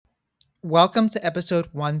Welcome to episode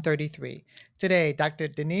 133. Today, Dr.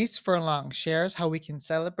 Denise Furlong shares how we can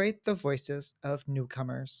celebrate the voices of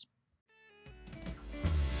newcomers.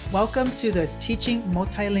 Welcome to the Teaching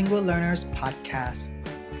Multilingual Learners podcast.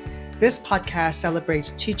 This podcast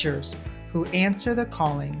celebrates teachers who answer the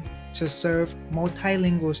calling to serve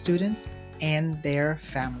multilingual students and their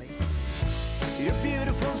families. Your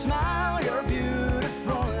beautiful smile, your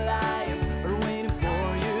beautiful life are waiting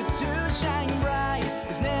for you to shine bright.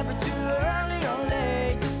 It's never too early or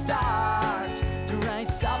late to start, to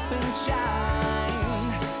rise up and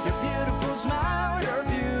shine. Your beautiful smile, your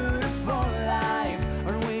beautiful life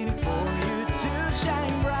are waiting for you to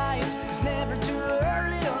shine bright. It's never too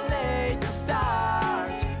early or late to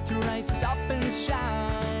start, to rise up and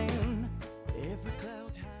shine. Every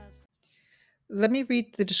cloud has... Let me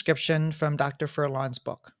read the description from Dr. Furlong's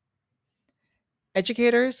book.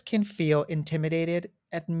 Educators can feel intimidated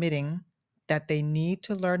admitting that they need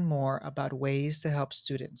to learn more about ways to help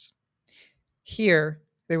students. Here,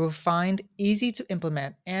 they will find easy to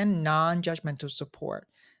implement and non judgmental support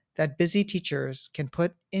that busy teachers can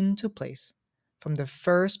put into place from the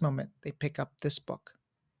first moment they pick up this book.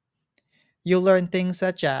 You'll learn things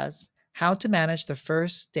such as how to manage the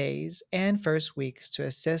first days and first weeks to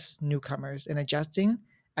assist newcomers in adjusting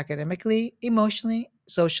academically, emotionally,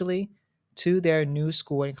 socially to their new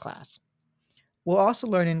school and class. We'll also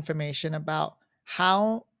learn information about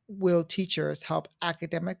how will teachers help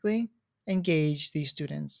academically engage these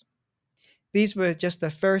students. These were just the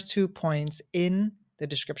first 2 points in the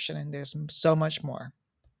description, and there's so much more.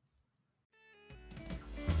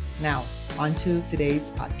 Now, on to today's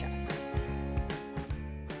podcast.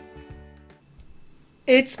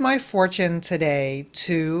 It's my fortune today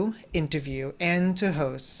to interview and to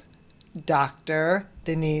host Dr.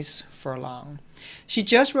 Denise Furlong. She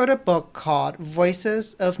just wrote a book called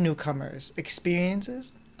Voices of Newcomers,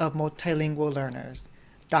 Experiences of Multilingual Learners.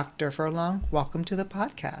 Dr. Furlong, welcome to the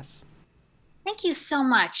podcast. Thank you so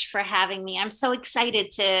much for having me. I'm so excited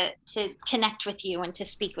to connect with you and to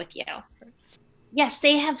speak with you. Yes,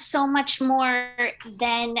 they have so much more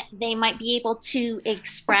than they might be able to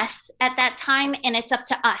express at that time, and it's up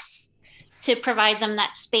to us to provide them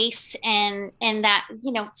that space and that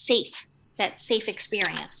safe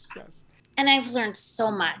experience. Yes. And I've learned so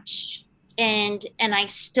much, and I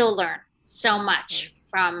still learn so much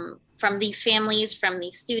from these families, from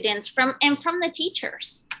these students, from the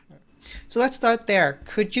teachers. So let's start there.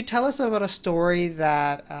 Could you tell us about a story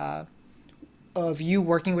that of you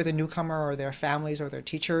working with a newcomer or their families or their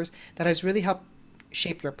teachers that has really helped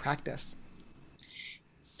shape your practice?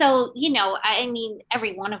 So, I mean,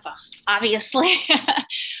 every one of them, obviously.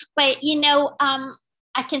 But,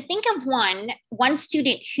 I can think of one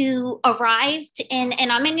student who arrived and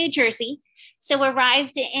I'm in New Jersey, so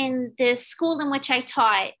arrived in the school in which I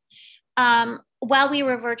taught while we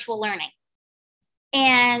were virtual learning.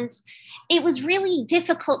 And it was really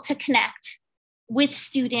difficult to connect with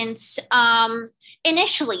students.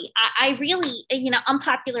 Initially, I really,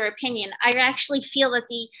 unpopular opinion, I actually feel that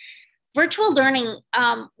the virtual learning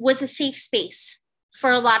was a safe space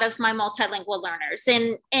for a lot of my multilingual learners.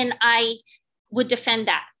 And I would defend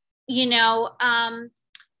that,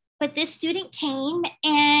 but this student came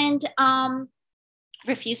and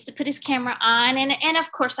refused to put his camera on. And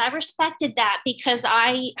of course I respected that because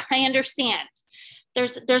I understand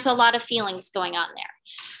there's a lot of feelings going on there.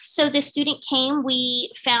 So the student came,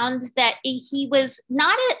 we found that he was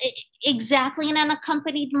not exactly an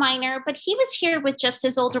unaccompanied minor, but he was here with just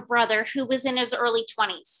his older brother who was in his early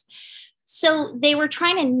 20s. So they were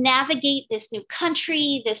trying to navigate this new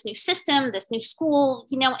country, this new system, this new school,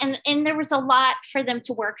 and there was a lot for them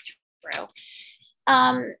to work through.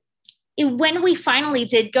 When we finally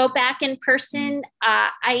did go back in person,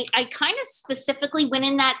 I kind of specifically went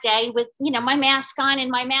in that day with, my mask on,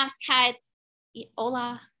 and my mask had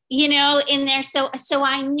hola, in there. So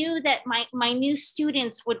I knew that my new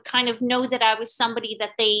students would kind of know that I was somebody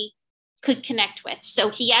that they could connect with.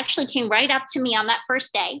 So he actually came right up to me on that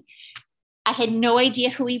first day. I had no idea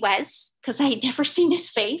who he was because I had never seen his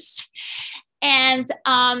face. And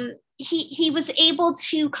he was able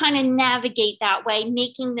to kind of navigate that way,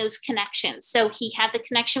 making those connections. So he had the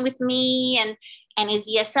connection with me and his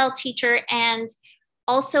ESL teacher. And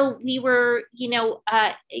also we were,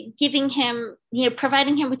 giving him,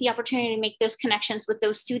 providing him with the opportunity to make those connections with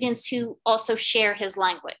those students who also share his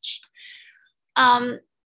language.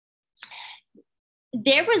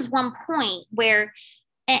 There was one point where,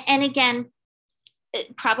 and again,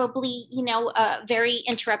 probably, a very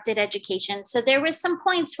interrupted education. So there was some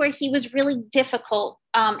points where he was really difficult,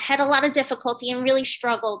 had a lot of difficulty and really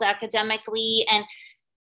struggled academically. And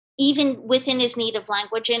even within his native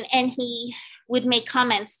language. And he would make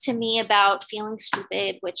comments to me about feeling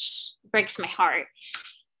stupid, which breaks my heart.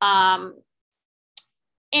 And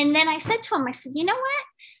then I said to him, I said, you know what?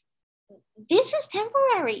 This is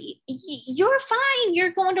temporary. You're fine.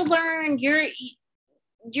 You're going to learn. You're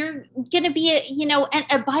going to be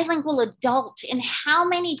a bilingual adult. And how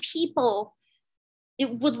many people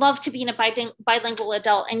would love to be a bilingual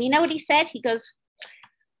adult? And you know what he said? He goes,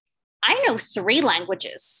 I know 3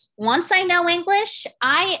 languages. Once I know English,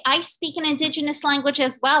 I speak an indigenous language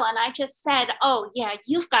as well. And I just said, oh yeah,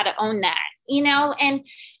 you've got to own that,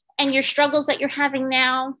 and your struggles that you're having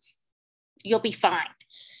now, you'll be fine.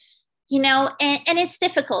 And it's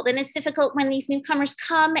difficult. And it's difficult when these newcomers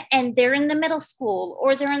come and they're in the middle school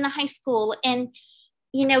or they're in the high school, and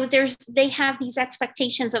they have these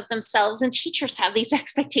expectations of themselves, and teachers have these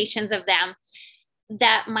expectations of them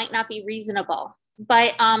that might not be reasonable.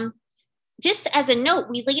 But just as a note,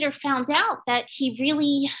 we later found out that he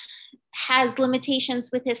really has limitations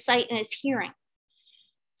with his sight and his hearing.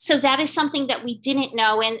 So that is something that we didn't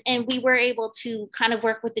know. And we were able to kind of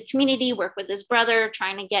work with the community, work with his brother,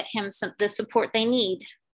 trying to get him the support they need,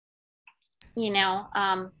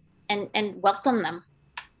 and welcome them.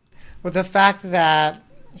 Well, the fact that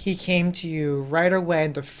he came to you right away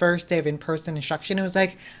the first day of in-person instruction, it was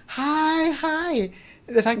like, hi.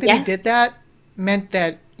 The fact that he Yes. did that meant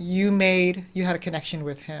that you had a connection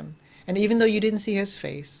with him. And even though you didn't see his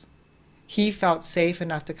face, he felt safe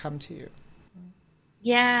enough to come to you.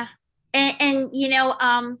 Yeah. And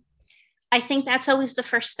I think that's always the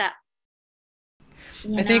first step.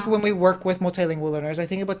 I think when we work with multilingual learners, I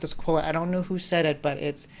think about this quote. I don't know who said it, but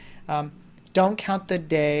it's don't count the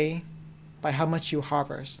day by how much you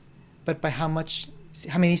harvest, but by how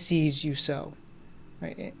many seeds you sow.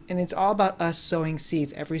 Right? And it's all about us sowing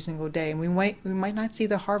seeds every single day. And we might not see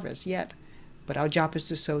the harvest yet, but our job is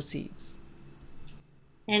to sow seeds.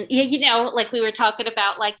 And like we were talking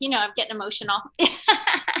about, I'm getting emotional.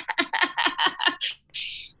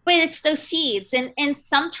 But it's those seeds, and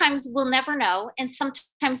sometimes we'll never know, and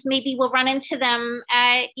sometimes maybe we'll run into them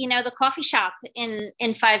at the coffee shop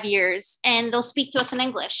in 5 years, and they'll speak to us in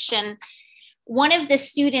English. And one of the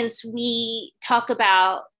students we talk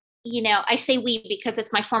about, I say we because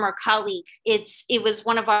it's my former colleague. It was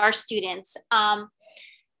one of our students.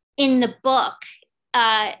 In the book,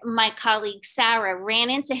 my colleague Sarah ran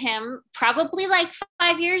into him probably like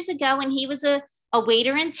 5 years ago, and he was a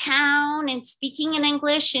waiter in town and speaking in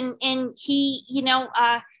English, and he,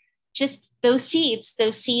 just those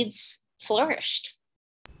seeds flourished.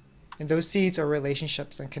 And those seeds are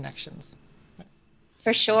relationships and connections.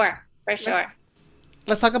 For sure.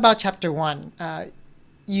 Let's talk about chapter 1.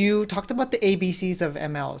 You talked about the ABCs of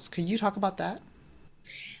MLs. Could you talk about that?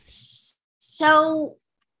 So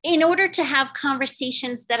in order to have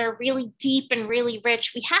conversations that are really deep and really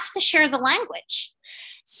rich, we have to share the language.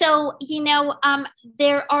 So,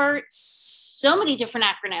 there are so many different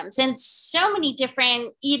acronyms and so many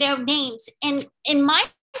different, names. And my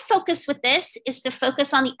focus with this is to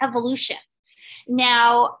focus on the evolution.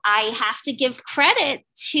 Now, I have to give credit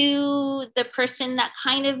to the person that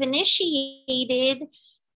kind of initiated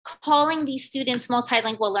calling these students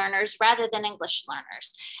multilingual learners rather than English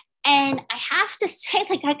learners. And I have to say,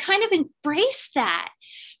 I kind of embrace that,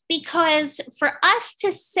 because for us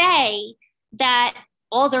to say that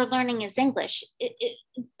all they're learning is English,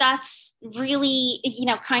 that's really,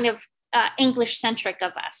 kind of English centric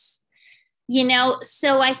of us,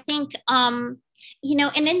 So I think, and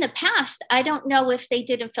in the past, I don't know if they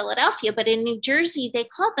did in Philadelphia, but in New Jersey, they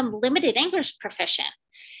called them limited English proficient.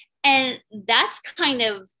 And that's kind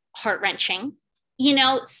of heart-wrenching,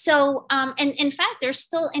 So, and in fact, they're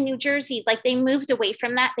still in New Jersey, they moved away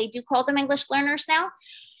from that. They do call them English learners now.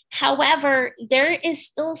 However, there is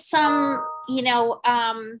still some,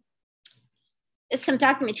 some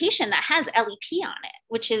documentation that has LEP on it,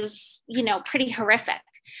 which is, pretty horrific.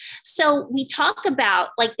 So we talk about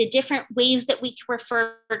the different ways that we can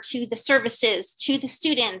refer to the services, to the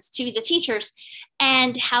students, to the teachers,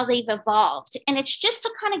 and how they've evolved. And it's just to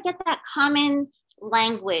kind of get that common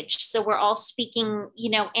language, so we're all speaking,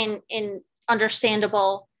 in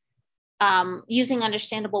understandable, using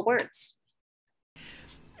understandable words.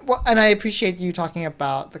 Well, and I appreciate you talking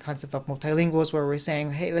about the concept of multilinguals, where we're saying,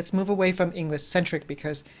 hey, let's move away from English centric,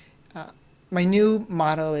 because my new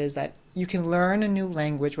motto is that you can learn a new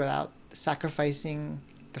language without sacrificing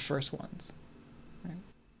the first ones. Right?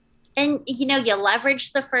 And, you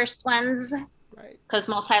leverage the first ones, Right. Because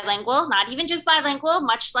multilingual, not even just bilingual,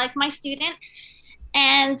 much like my student.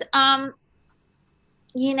 And, and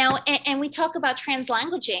we talk about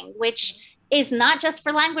translanguaging, which is not just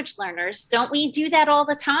for language learners. Don't we do that all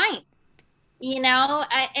the time?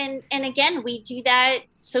 And again, we do that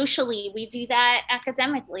socially, we do that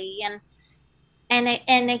academically,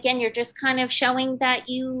 and again, you're just kind of showing that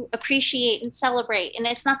you appreciate and celebrate, and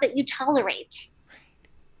it's not that you tolerate,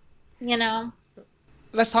 you know.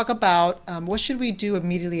 Let's talk about what should we do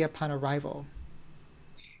immediately upon arrival?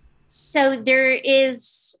 So there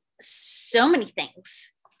is so many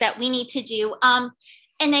things that we need to do, and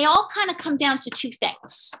they all kind of come down to two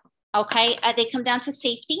things. Okay, they come down to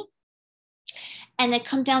safety, and they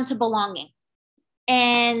come down to belonging.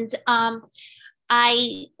 And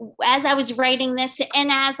I, as I was writing this,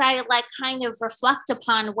 and as I like kind of reflect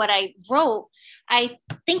upon what I wrote, I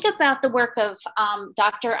think about the work of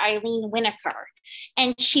Dr. Eileen Winokur,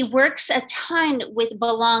 and she works a ton with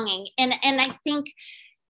belonging. And I think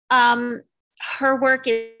her work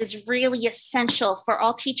is really essential for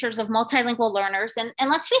all teachers of multilingual learners, and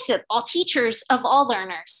let's face it, all teachers of all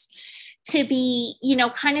learners, to be,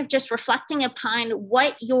 kind of just reflecting upon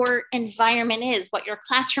what your environment is, what your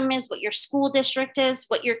classroom is, what your school district is,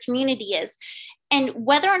 what your community is, and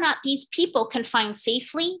whether or not these people can find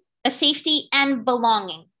safety and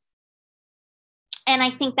belonging. And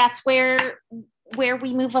I think that's where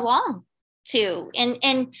we move along to.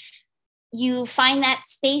 And you find that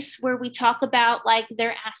space where we talk about like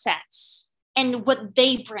their assets and what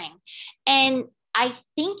they bring. And I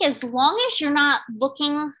think as long as you're not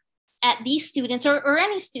looking at these students or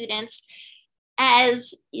any students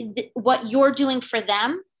as what you're doing for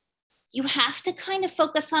them, you have to kind of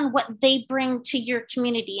focus on what they bring to your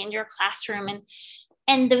community and your classroom,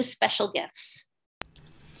 and those special gifts.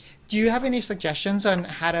 Do you have any suggestions on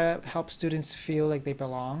how to help students feel like they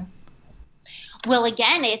belong? Well,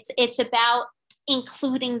 again, it's about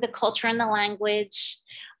including the culture and the language.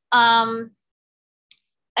 There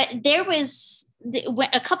was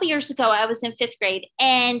a couple years ago, I was in 5th grade,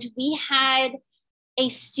 and we had a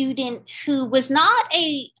student who was not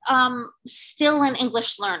still an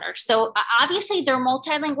English learner. So obviously they're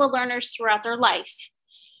multilingual learners throughout their life,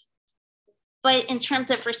 but in terms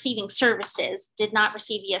of receiving services, did not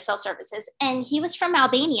receive ESL services. And he was from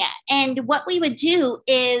Albania. And what we would do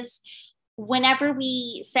is, whenever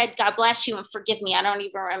we said, God bless you and forgive me, I don't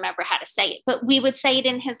even remember how to say it, but we would say it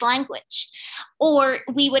in his language. Or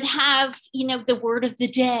we would have, the word of the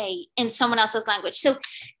day in someone else's language. So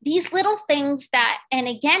these little things that, and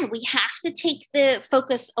again, we have to take the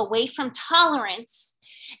focus away from tolerance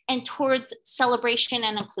and towards celebration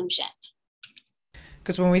and inclusion.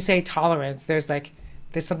 Because when we say tolerance, there's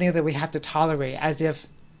something that we have to tolerate as if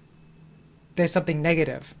there's something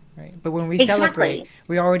negative. Right? But when we celebrate,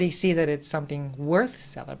 we already see that it's something worth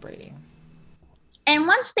celebrating. And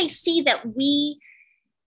once they see that we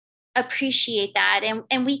appreciate that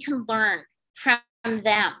and we can learn from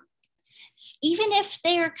them, even if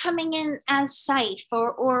they're coming in as SIFE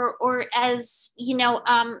or as,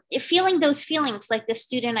 feeling those feelings like the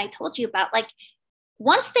student I told you about, like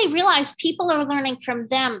once they realize people are learning from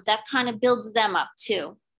them, that kind of builds them up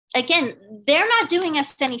too. Again, they're not doing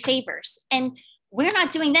us any favors, and we're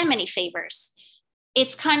not doing them any favors.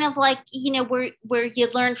 It's kind of like, where you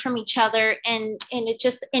learn from each other, and it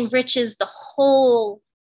just enriches the whole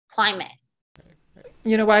climate.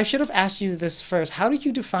 I should have asked you this first. How did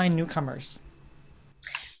you define newcomers?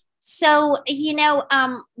 So,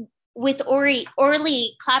 with Orly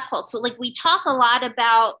Klapholtz, so like we talk a lot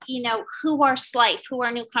about, who are SLIFE, who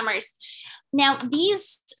are newcomers. Now,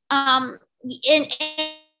 these,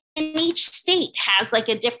 in each state has like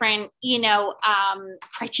a different,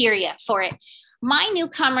 criteria for it. My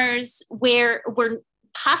newcomers were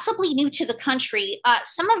possibly new to the country.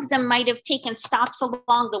 Some of them might have taken stops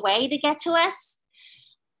along the way to get to us,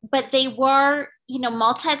 but they were,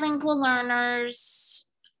 multilingual learners.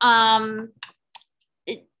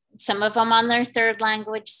 Some of them on their 3rd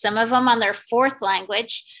language, some of them on their 4th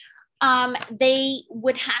language. They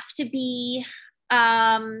would have to be,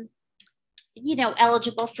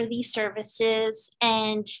 eligible for these services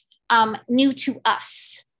and new to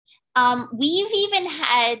us. We've even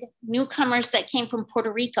had newcomers that came from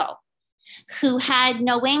Puerto Rico who had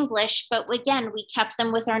no English, but again, we kept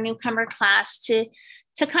them with our newcomer class to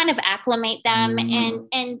kind of acclimate them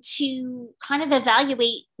and to kind of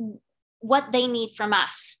evaluate what they need from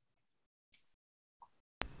us.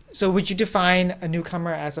 So would you define a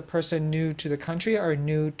newcomer as a person new to the country or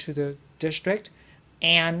new to the district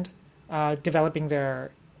and developing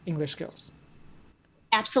their English skills?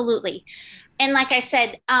 Absolutely. And like I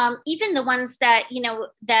said, even the ones that,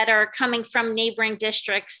 that are coming from neighboring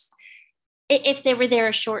districts, if they were there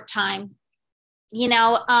a short time,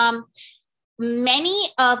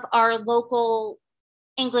 many of our local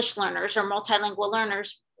English learners or multilingual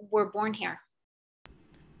learners were born here.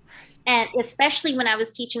 And especially when I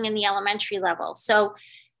was teaching in the elementary level. So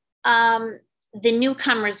the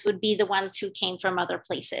newcomers would be the ones who came from other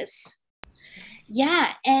places.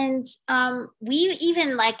 Yeah. And we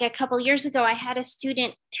even, like a couple of years ago, I had a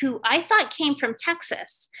student who I thought came from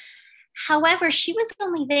Texas. However, she was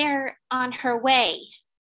only there on her way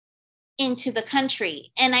into the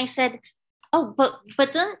country. And I said, oh,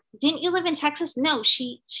 but then didn't you live in Texas? No,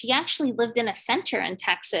 she actually lived in a center in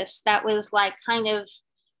Texas that was like kind of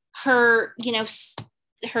her,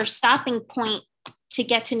 her stopping point to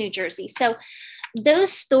get to New Jersey. So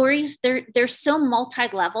those stories, they're so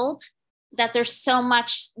multi-leveled that there's so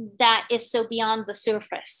much that is so beyond the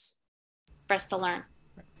surface for us to learn.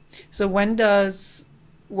 So when does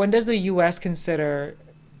the US consider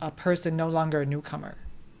a person no longer a newcomer?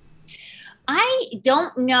 I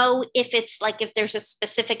don't know if it's like if there's a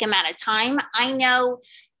specific amount of time. I know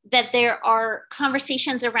that there are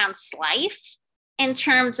conversations around SLIFE in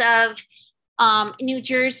terms of New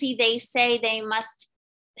Jersey. They say they must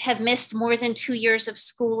have missed more than 2 years of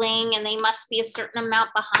schooling and they must be a certain amount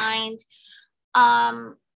behind.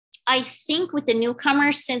 I think with the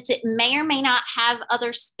newcomers, since it may or may not have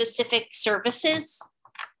other specific services,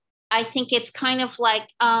 I think it's kind of like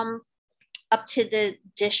up to the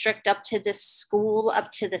district, up to the school,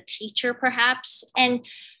 up to the teacher, perhaps. And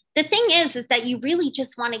the thing is that you really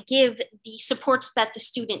just want to give the supports that the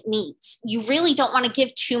student needs. You really don't want to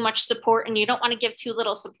give too much support and you don't want to give too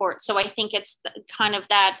little support. So I think it's kind of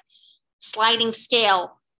that sliding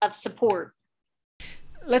scale of support.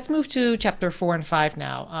 Let's move to chapter 4 and 5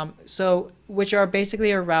 now. Which are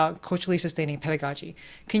basically around culturally sustaining pedagogy.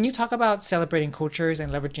 Can you talk about celebrating cultures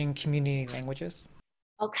and leveraging community languages?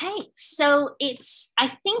 Okay, so I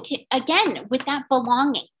think, again, with that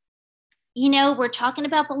belonging, we're talking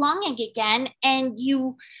about belonging again, and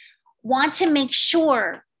you want to make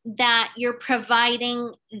sure that you're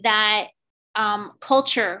providing that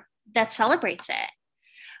culture that celebrates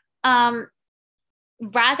it.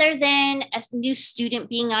 Rather than a new student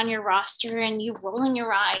being on your roster and you rolling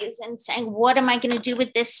your eyes and saying, what am I going to do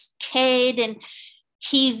with this kid? And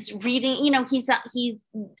he's reading, he's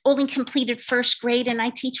only completed first grade and I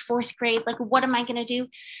teach fourth grade. Like, what am I going to do?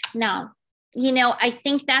 No, I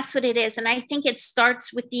think that's what it is. And I think it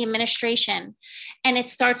starts with the administration and it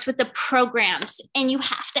starts with the programs. And you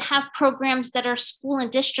have to have programs that are school and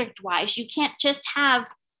district wise. You can't just have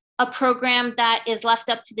a program that is left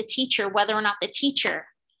up to the teacher, whether or not the teacher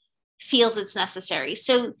feels it's necessary.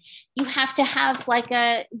 So you have to have like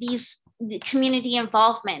these community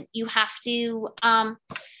involvement. You have to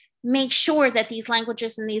make sure that these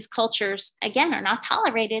languages and these cultures, again, are not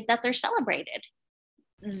tolerated, that they're celebrated.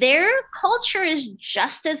 Their culture is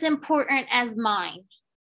just as important as mine.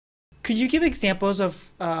 Could you give examples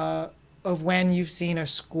of when you've seen a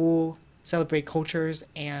school celebrate cultures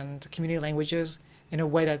and community languages in a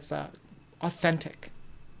way that's authentic?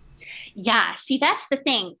 Yeah, see, that's the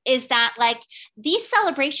thing, is that like these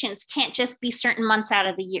celebrations can't just be certain months out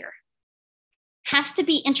of the year. Has to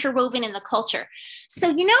be interwoven in the culture. So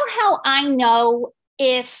you know how I know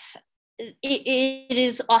if it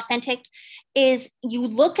is authentic is you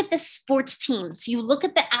look at the sports teams, you look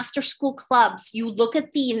at the after school clubs, you look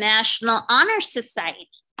at the National Honor Society,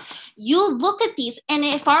 you look at these, and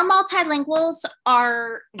if our multilinguals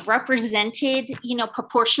are represented,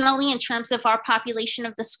 proportionally in terms of our population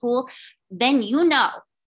of the school, then you know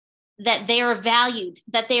that they are valued,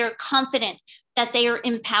 that they are confident, that they are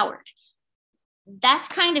empowered. That's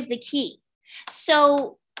kind of the key.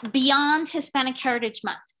 So beyond Hispanic Heritage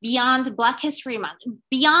Month, beyond Black History Month,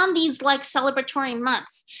 beyond these like celebratory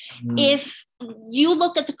months, if you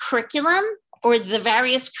look at the curriculum or the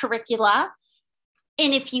various curricula,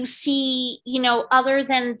 and if you see, other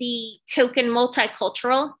than the token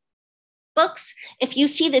multicultural books, if you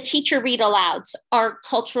see the teacher read alouds are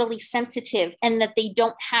culturally sensitive and that they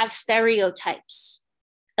don't have stereotypes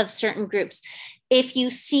of certain groups, if you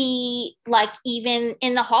see, like even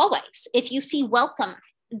in the hallways, if you see welcome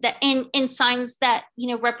that in signs that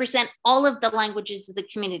represent all of the languages of the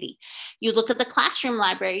community, you look at the classroom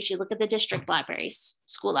libraries, you look at the district libraries,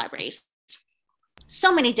 school libraries,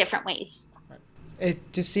 so many different ways.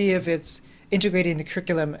 To see if it's integrating the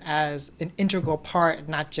curriculum as an integral part,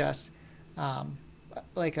 not just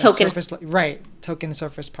like a Token. surface, right? Token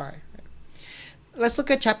surface part. Right. Let's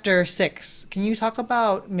look at chapter 6. Can you talk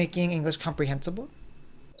about making English comprehensible?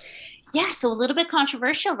 Yeah, so a little bit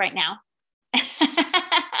controversial right now.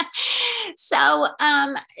 So,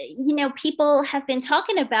 people have been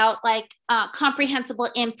talking about like comprehensible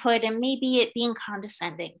input and maybe it being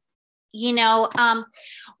condescending.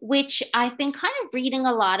 which I've been kind of reading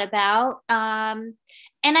a lot about. And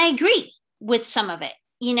I agree with some of it.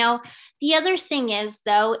 The other thing is,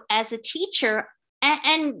 though, as a teacher,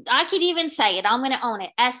 and I could even say it, I'm going to own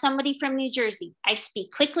it. As somebody from New Jersey, I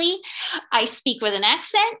speak quickly. I speak with an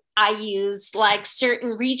accent. I use like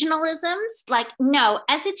certain regionalisms. Like, no,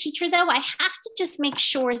 as a teacher, though, I have to just make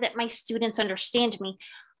sure that my students understand me,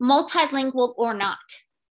 multilingual or not,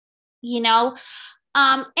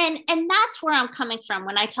 and that's where I'm coming from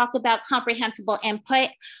when I talk about comprehensible input.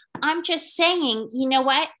 I'm just saying, you know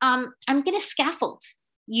what? I'm going to scaffold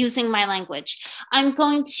using my language. I'm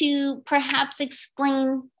going to perhaps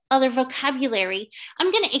explain other vocabulary. I'm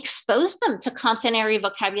going to expose them to content area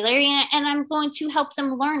vocabulary, and I'm going to help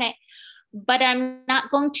them learn it. But I'm not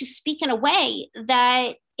going to speak in a way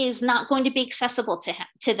that is not going to be accessible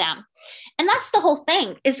to them. And that's the whole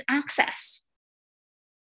thing, is access.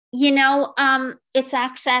 It's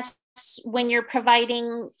access when you're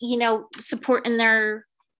providing, support in their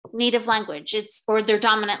native language, or their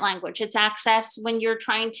dominant language. It's access when you're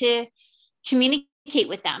trying to communicate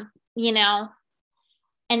with them,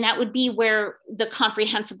 and that would be where the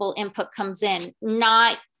comprehensible input comes in.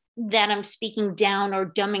 Not that I'm speaking down or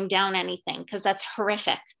dumbing down anything, because that's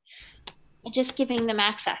horrific. Just giving them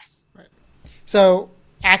access. Right. So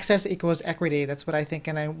access equals equity. That's what I think.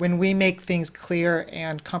 And when we make things clear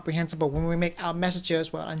and comprehensible, when we make our messages,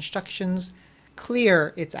 instructions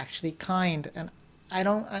clear, it's actually kind. And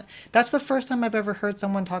that's the first time I've ever heard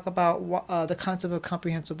someone talk about the concept of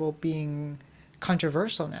comprehensible being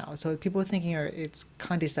controversial now. So people are thinking it's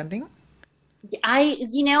condescending.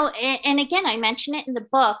 And again, I mention it in the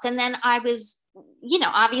book, and then I was,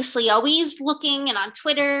 obviously always looking and on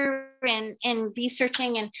Twitter and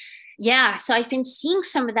researching, and so I've been seeing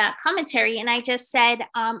some of that commentary, and I just said,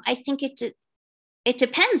 I think it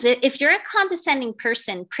depends. If you're a condescending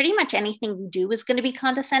person, pretty much anything you do is going to be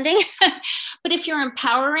condescending. But if you're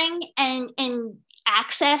empowering and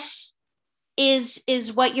access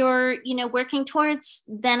is what you're, working towards,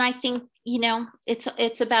 then I think,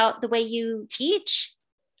 it's about the way you teach.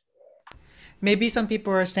 Maybe some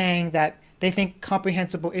people are saying that they think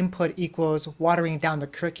comprehensible input equals watering down the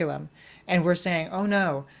curriculum. And we're saying, oh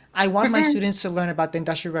no, I want my students to learn about the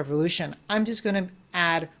Industrial Revolution. I'm just going to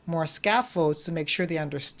add more scaffolds to make sure they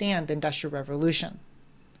understand the Industrial Revolution.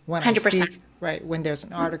 When 100%. I speak, right, when there's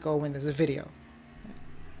an article, when there's a video.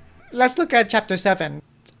 Let's look at chapter 7.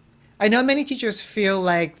 I know many teachers feel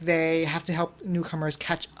like they have to help newcomers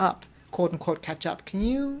catch up, quote unquote, catch up. Can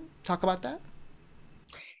you talk about that?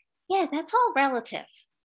 Yeah, that's all relative.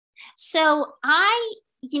 So I,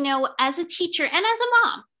 as a teacher and as a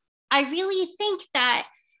mom, I really think that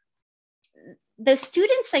the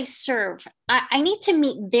students I serve, I need to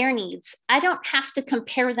meet their needs. I don't have to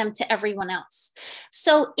compare them to everyone else.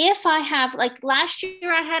 So if I have, like last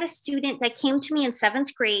year, I had a student that came to me in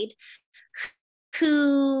 7th grade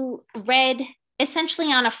who read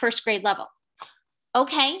essentially on a 1st grade level.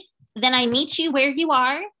 Okay, then I meet you where you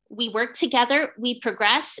are. We work together, we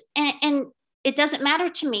progress, and it doesn't matter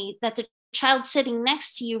to me that the child sitting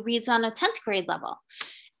next to you reads on a 10th grade level.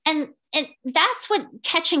 And that's what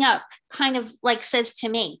catching up kind of like says to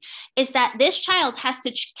me, is that this child has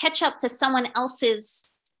to catch up to someone else's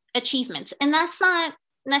achievements. And that's not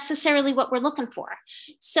necessarily what we're looking for.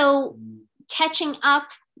 So catching up,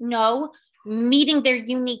 no. Meeting their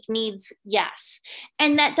unique needs, yes.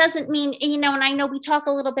 And that doesn't mean, and I know we talk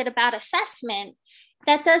a little bit about assessment.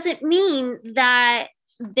 That doesn't mean that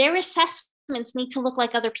their assessments need to look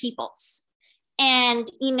like other people's. And,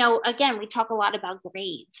 again, we talk a lot about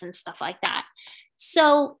grades and stuff like that.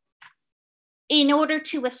 So in order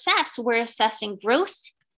to assess, we're assessing growth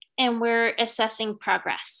and we're assessing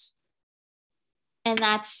progress. And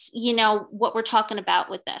that's, what we're talking about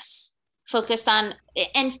with this, focused on,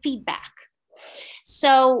 and feedback.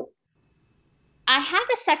 So I have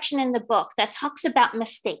a section in the book that talks about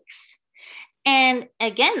mistakes. And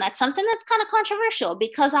again, that's something that's kind of controversial,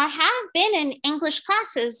 because I have been in English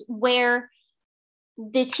classes where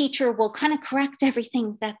the teacher will kind of correct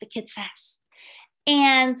everything that the kid says.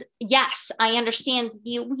 And yes, I understand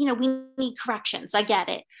we need corrections. I get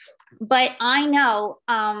it. But I know,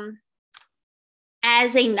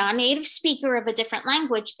 as a non-native speaker of a different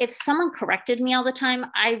language, if someone corrected me all the time,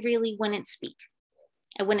 I really wouldn't speak.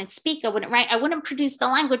 I wouldn't speak. I wouldn't write. I wouldn't produce the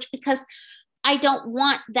language, because I don't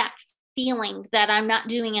want that feeling that I'm not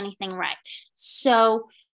doing anything right. So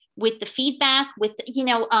with the feedback, with,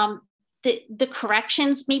 the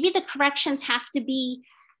corrections, maybe the corrections have to be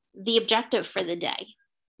the objective for the day.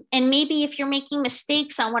 And maybe if you're making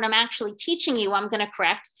mistakes on what I'm actually teaching you, I'm going to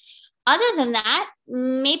correct. Other than that,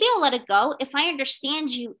 maybe I'll let it go. If I understand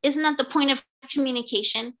you, isn't that the point of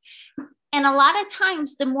communication? And a lot of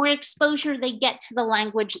times, the more exposure they get to the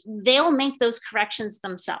language, they'll make those corrections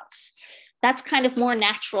themselves. That's kind of more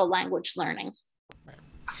natural language learning.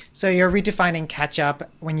 So you're redefining catch up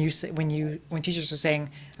when when teachers are saying,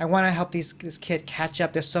 "I want to help this kid catch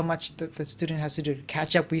up." There's so much that the student has to do to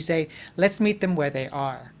catch up. We say, "Let's meet them where they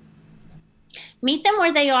are." Meet them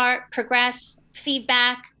where they are, progress,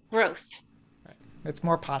 feedback, growth. Right. It's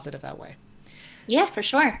more positive that way. Yeah, for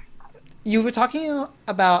sure. You were talking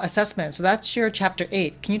about assessment, so that's your chapter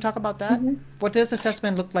 8. Can you talk about that? Mhm. What does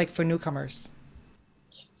assessment look like for newcomers?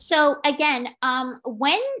 So again,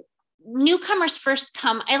 when newcomers first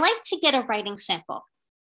come, I like to get a writing sample.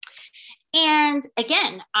 And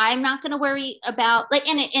again, I'm not going to worry about like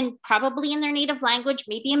and probably in their native language,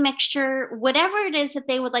 maybe a mixture, whatever it is that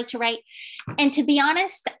they would like to write. And to be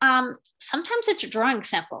honest, sometimes it's a drawing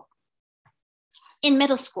sample in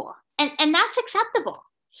middle school, and that's acceptable.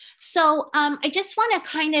 So I just want to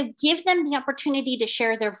kind of give them the opportunity to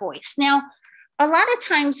share their voice. Now, a lot of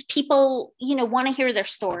times people, want to hear their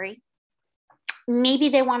story. Maybe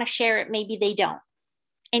they want to share it, maybe they don't.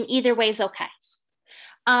 And either way is okay.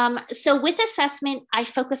 So with assessment, I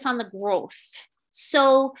focus on the growth.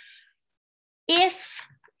 So if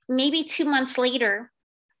maybe 2 months later,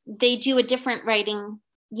 they do a different writing,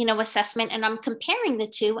 assessment, and I'm comparing the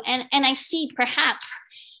two, and I see perhaps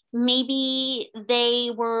maybe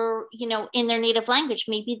they were, in their native language,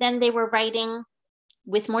 maybe then they were writing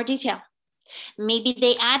with more detail. Maybe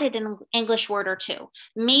they added an English word or two.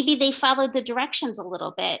 Maybe they followed the directions a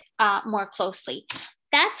little bit more closely.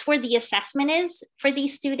 That's where the assessment is for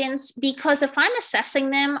these students, because if I'm assessing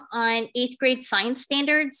them on 8th grade science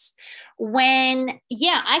standards,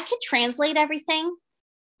 I could translate everything,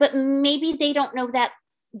 but maybe they don't know that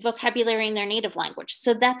vocabulary in their native language.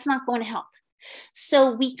 So that's not going to help.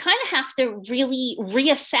 So we kind of have to really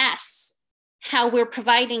reassess how we're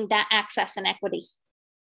providing that access and equity.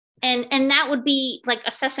 And that would be like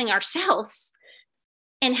assessing ourselves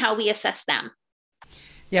and how we assess them.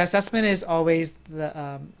 Yeah, assessment is always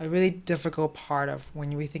a really difficult part of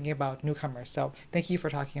when we're thinking about newcomers. So thank you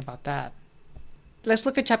for talking about that. Let's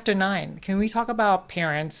look at chapter 9. Can we talk about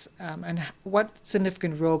parents and what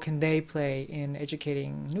significant role can they play in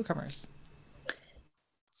educating newcomers?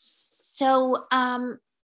 So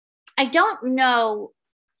I don't know.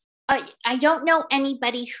 I don't know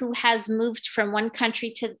anybody who has moved from one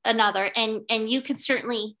country to another, and you could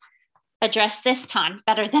certainly address this time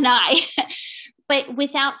better than I, but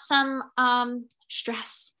without some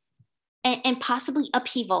stress and possibly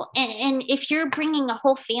upheaval. And if you're bringing a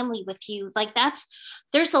whole family with you, like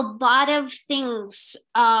there's a lot of things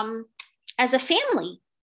as a family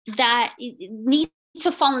that need to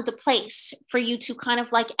fall into place for you to kind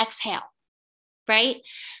of like exhale. Right.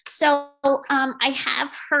 So I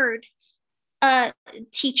have heard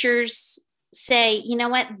teachers say, you know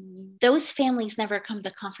what, those families never come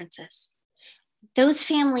to conferences. Those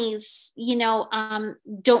families,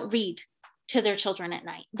 don't read to their children at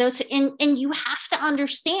night. And you have to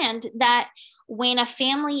understand that when a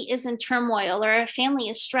family is in turmoil or a family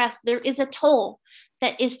is stressed, there is a toll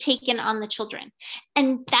that is taken on the children.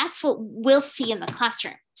 And that's what we'll see in the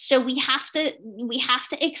classroom. So we have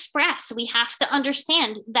to express, we have to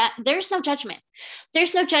understand that there's no judgment.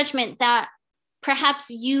 There's no judgment that perhaps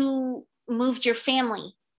you moved your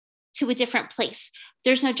family to a different place.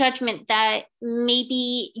 There's no judgment that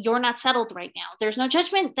maybe you're not settled right now. There's no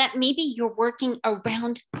judgment that maybe you're working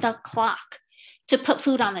around the clock to put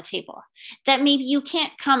food on the table, that maybe you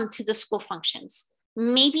can't come to the school functions.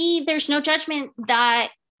 Maybe there's no judgment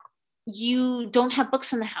that you don't have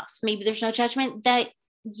books in the house. Maybe there's no judgment that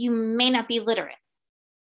you may not be literate.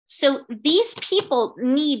 So these people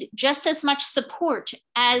need just as much support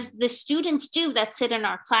as the students do that sit in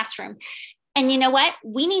our classroom. And you know what?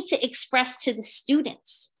 We need to express to the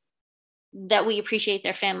students that we appreciate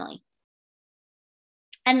their family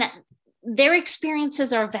and that their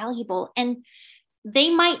experiences are valuable, and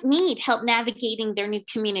they might need help navigating their new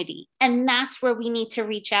community. And that's where we need to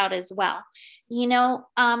reach out as well.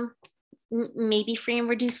 Maybe free and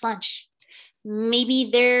reduced lunch. Maybe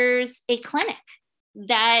there's a clinic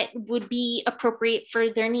that would be appropriate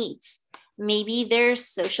for their needs. Maybe there's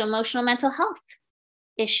social, emotional, mental health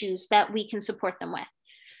issues that we can support them with.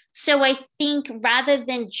 So I think rather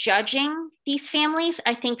than judging these families,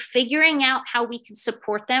 I think figuring out how we can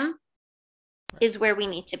support them is where we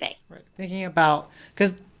need to be. Right. Thinking about,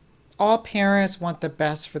 because all parents want the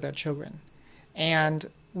best for their children. And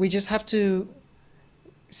we just have to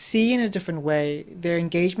see in a different way. Their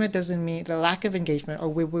engagement doesn't mean the lack of engagement, or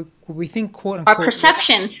we think quote Our unquote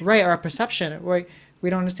perception. right, our perception, right? We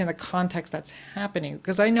don't understand the context that's happening.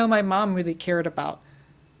 Because I know my mom really cared about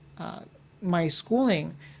my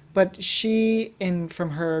schooling, but she, in from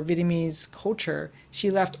her Vietnamese culture, she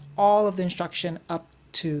left all of the instruction up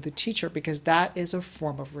to the teacher because that is a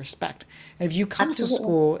form of respect. And if you come to Absolutely.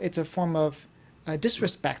 school, it's a form of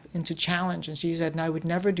disrespect and to challenge. And she said, "No, I would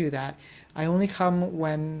never do that. I only come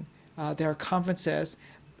when there are conferences.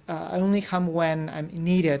 I only come when I'm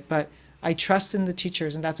needed. But I trust in the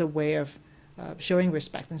teachers, and that's a way of showing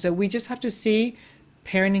respect." And so we just have to see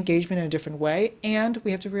parent engagement in a different way, and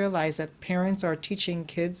we have to realize that parents are teaching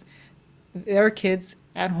their kids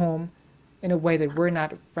at home in a way that we're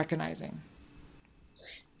not recognizing.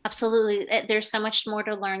 Absolutely. There's so much more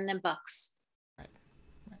to learn than books. Right.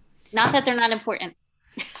 Not that they're not important.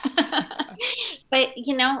 But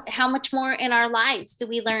how much more in our lives do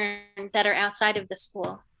we learn that are outside of the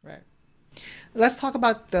school? Right. Let's talk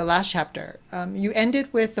about the last chapter. You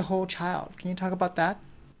ended with the whole child. Can you talk about that?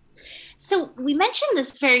 So we mentioned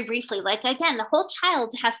this very briefly. Like, again, the whole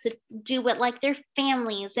child has to do with like their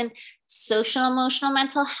families and social, emotional,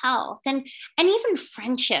 mental health, and even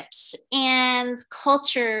friendships and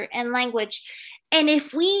culture and language. And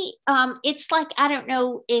if we it's like, I don't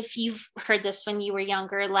know if you've heard this when you were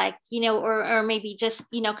younger, like, or maybe just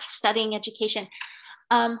studying education.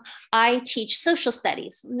 I teach social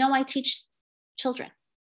studies. No, I teach children.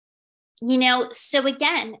 So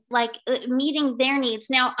again, like, meeting their needs.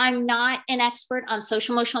 Now, I'm not an expert on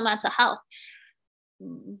social, emotional, mental health,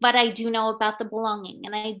 but I do know about the belonging,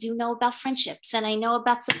 and I do know about friendships, and I know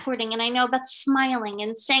about supporting, and I know about smiling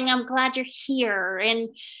and saying, I'm glad you're here, and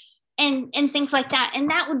things like that. And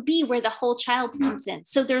that would be where the whole child comes in.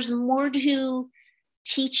 So there's more to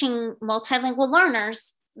teaching multilingual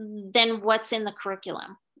learners than what's in the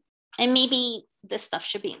curriculum. And maybe this stuff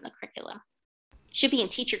should be in the curriculum. Should be in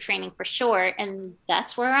teacher training for sure. And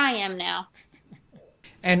that's where I am now.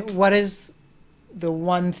 And what is the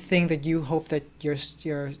one thing that you hope that your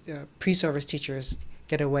pre-service teachers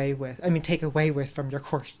get away with? I mean, take away with from your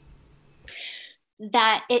course?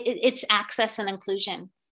 That it's access and inclusion.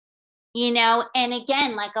 And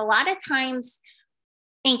again, like, a lot of times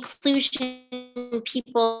inclusion,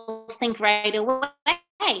 people think right away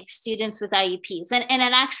students with IEPs, and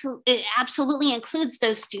it absolutely includes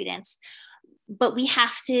those students. But we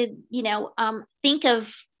have to, think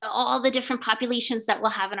of all the different populations that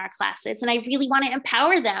we'll have in our classes. And I really want to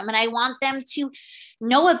empower them, and I want them to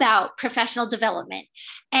know about professional development,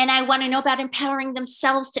 and I want to know about empowering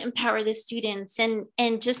themselves to empower the students,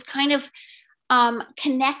 and just kind of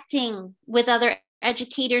connecting with other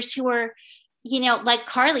educators who are, like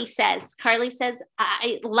Carly says,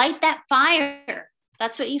 I light that fire.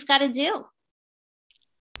 That's what you've got to do.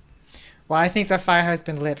 Well, I think the fire has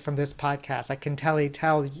been lit from this podcast. I can tell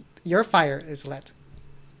your fire is lit.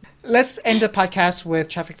 Let's end the podcast with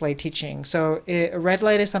traffic light teaching. So, red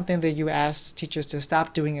light is something that you ask teachers to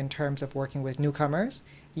stop doing in terms of working with newcomers.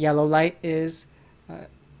 Yellow light is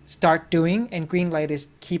start doing, and green light is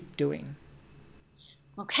keep doing.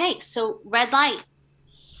 Okay, so red light.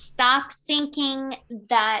 Stop thinking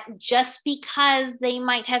that just because they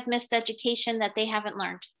might have missed education that they haven't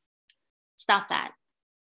learned. Stop that.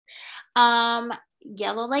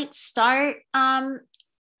 Yellow light, start going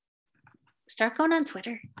on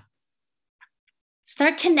Twitter.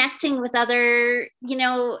 Start connecting with other,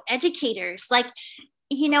 educators. Like,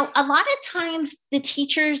 a lot of times the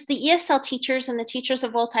teachers, the ESL teachers and the teachers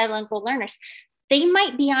of multilingual learners, they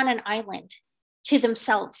might be on an island to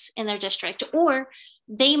themselves in their district, or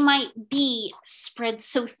they might be spread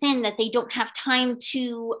so thin that they don't have time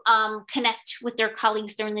to connect with their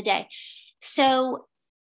colleagues during the day. So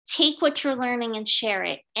take what you're learning and share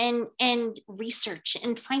it, and research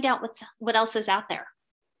and find out what else is out there.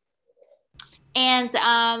 And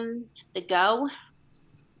the go.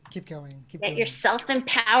 Keep going. Get yourself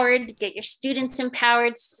empowered, get your students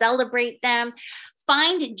empowered, celebrate them,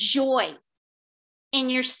 find joy in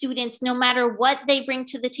your students. No matter what they bring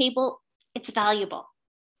to the table, it's valuable.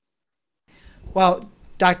 Well,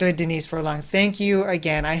 Dr. Denise Furlong, thank you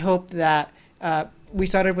again. I hope that we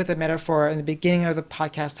started with a metaphor in the beginning of the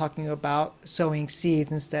podcast talking about sowing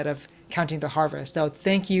seeds instead of counting the harvest. So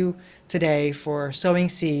thank you today for sowing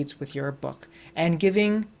seeds with your book and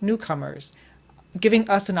giving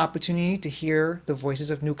us an opportunity to hear the voices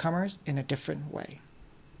of newcomers in a different way.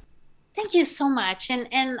 Thank you so much.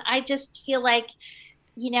 And I just feel like,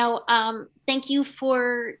 thank you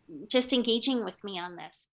for just engaging with me on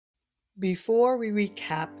this. Before we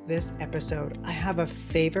recap this episode, I have a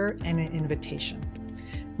favor and an invitation.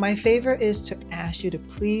 My favor is to ask you to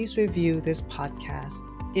please review this podcast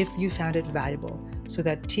if you found it valuable, so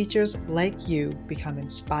that teachers like you become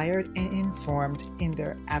inspired and informed in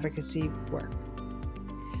their advocacy work.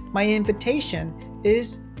 My invitation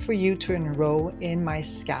is for you to enroll in my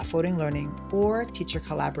scaffolding learning or teacher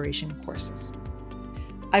collaboration courses.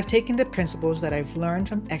 I've taken the principles that I've learned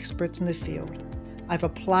from experts in the field. I've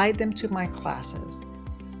applied them to my classes.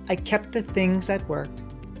 I kept the things that worked,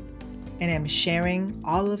 and am sharing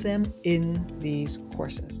all of them in these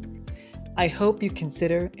courses. I hope you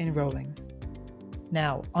consider enrolling.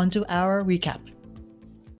 Now, onto our recap.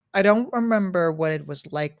 I don't remember what it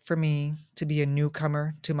was like for me to be a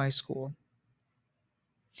newcomer to my school.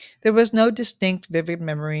 There was no distinct vivid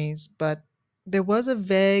memories, but there was a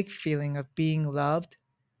vague feeling of being loved,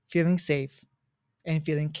 feeling safe, and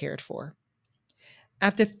feeling cared for.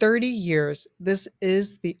 After 30 years, this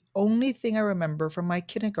is the only thing I remember from my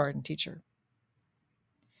kindergarten teacher.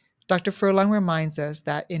 Dr. Furlong reminds us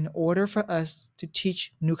that in order for us to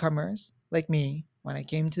teach newcomers, like me, when I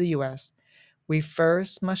came to the US, we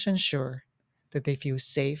first must ensure that they feel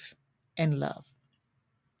safe and loved.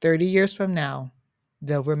 30 years from now,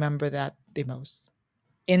 they'll remember that the most.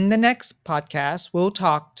 In the next podcast, we'll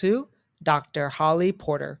talk to Dr. Holly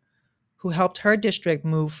Porter, who helped her district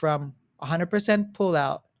move from 100%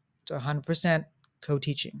 pullout to 100%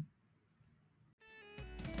 co-teaching.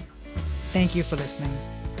 Thank you for listening.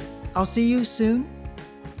 I'll see you soon.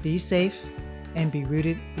 Be safe and be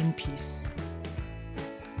rooted in peace.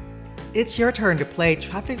 It's your turn to play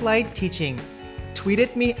traffic light teaching. Tweet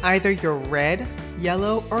at me either your red,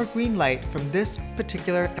 yellow, or green light from this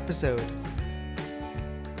particular episode.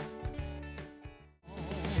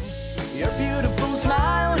 You're beautiful.